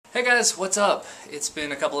Hey guys, what's up? It's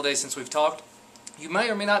been a couple of days since we've talked. You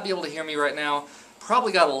may or may not be able to hear me right now.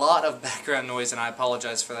 Probably got a lot of background noise and I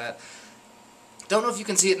apologize for that. Don't know if you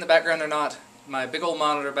can see it in the background or not. My big old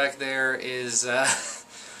monitor back there is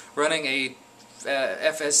running a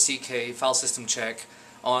FSCK file system check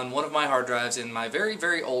on one of my hard drives in my very,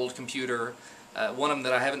 very old computer. One of them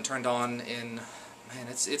that I haven't turned on in, man,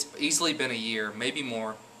 it's easily been a year, maybe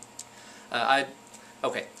more.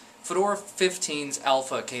 Okay. Fedora 15's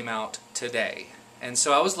alpha came out today, and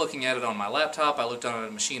so I was looking at it on my laptop. I looked on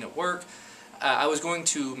a machine at work. I was going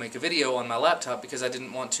to make a video on my laptop because I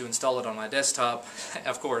didn't want to install it on my desktop,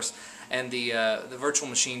 of course, and the virtual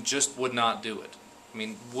machine just would not do it. I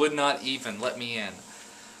mean, would not even let me in.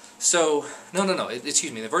 So,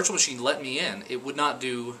 excuse me, the virtual machine let me in. It would not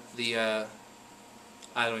do the,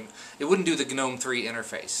 it wouldn't do the GNOME 3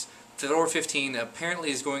 interface. Fedora 15 apparently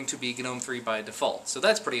is going to be GNOME 3 by default, so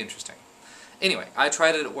that's pretty interesting. Anyway, I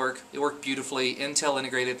tried it at work. It worked beautifully. Intel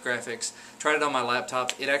integrated graphics. Tried it on my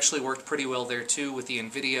laptop. It actually worked pretty well there too with the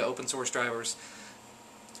NVIDIA open source drivers.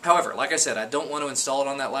 However, like I said, I don't want to install it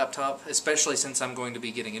on that laptop, especially since I'm going to be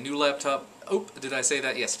getting a new laptop. Oh, did I say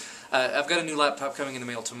that? Yes. I've got a new laptop coming in the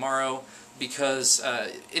mail tomorrow because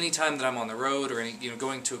anytime that I'm on the road or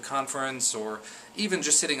going to a conference or even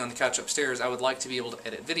just sitting on the couch upstairs, I would like to be able to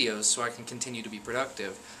edit videos so I can continue to be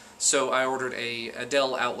productive. So I ordered a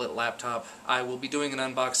Dell Outlet laptop. I will be doing an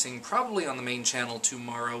unboxing probably on the main channel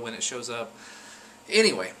tomorrow when it shows up.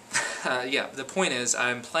 Anyway, yeah, the point is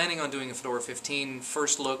I'm planning on doing a Fedora 15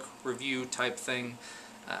 first look review type thing.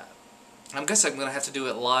 I guess I'm going to have to do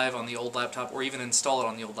it live on the old laptop or even install it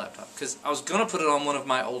on the old laptop because I was going to put it on one of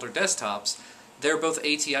my older desktops. They're both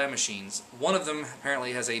ATI machines. One of them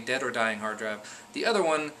apparently has a dead or dying hard drive. The other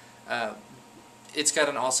one, it's got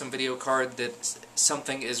an awesome video card that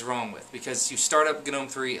something is wrong with because you start up GNOME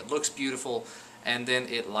 3, it looks beautiful, and then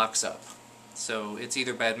it locks up. So it's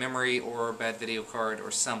either bad memory or bad video card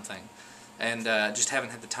or something, and just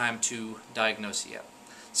haven't had the time to diagnose it yet.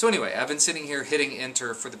 So anyway, I've been sitting here hitting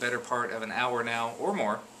enter for the better part of an hour now, or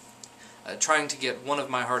more, trying to get one of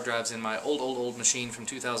my hard drives in my old machine from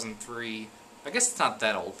 2003. I guess it's not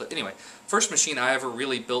that old, but anyway, first machine I ever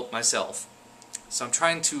really built myself. So I'm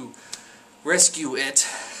trying to rescue it,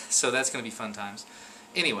 so that's going to be fun times.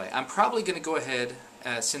 Anyway, I'm probably going to go ahead,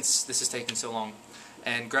 since this is taking so long,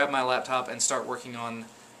 and grab my laptop and start working on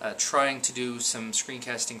trying to do some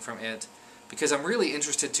screencasting from it, because I'm really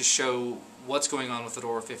interested to show what's going on with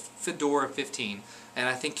Fedora 15, and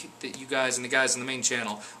I think that you guys and the guys on the main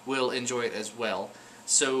channel will enjoy it as well.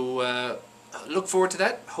 So look forward to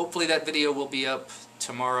that. Hopefully that video will be up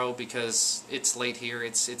tomorrow because it's late here.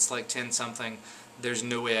 It's like 10 something. There's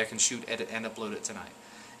no way I can shoot, edit, and upload it tonight.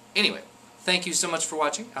 Anyway, thank you so much for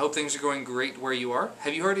watching. I hope things are going great where you are.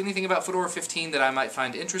 Have you heard anything about Fedora 15 that I might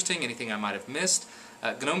find interesting? Anything I might have missed?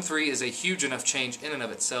 GNOME 3 is a huge enough change in and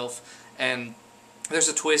of itself, and there's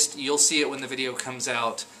a twist. You'll see it when the video comes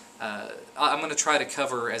out. I'm going to try to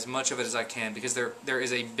cover as much of it as I can because there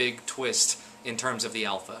is a big twist in terms of the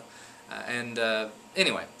alpha.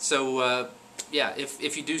 Anyway, so yeah,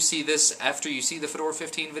 if you do see this after you see the Fedora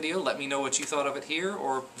 15 video, let me know what you thought of it here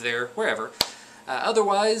or there, wherever.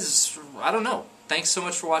 Otherwise, I don't know. Thanks so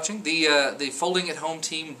much for watching. The Folding at Home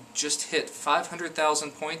team just hit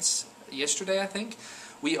 500,000 points yesterday, I think.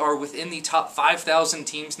 We are within the top 5,000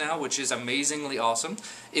 teams now, which is amazingly awesome.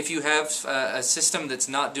 If you have a system that's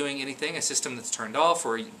not doing anything, a system that's turned off,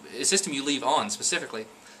 or a system you leave on specifically,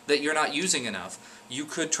 that you're not using enough, you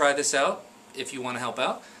could try this out if you want to help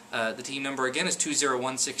out. The team number again is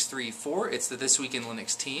 201634. It's the This Week in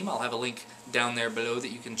Linux team. I'll have a link down there below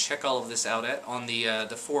that you can check all of this out at on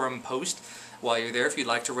the forum post while you're there if you'd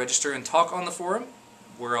like to register and talk on the forum.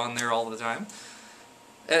 We're on there all the time.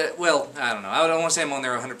 Well, I don't know. I don't want to say I'm on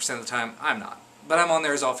there 100% of the time. I'm not. But I'm on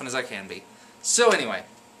there as often as I can be. So anyway,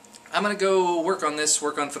 I'm going to go work on this,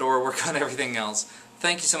 work on Fedora, work on everything else.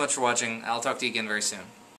 Thank you so much for watching. I'll talk to you again very soon.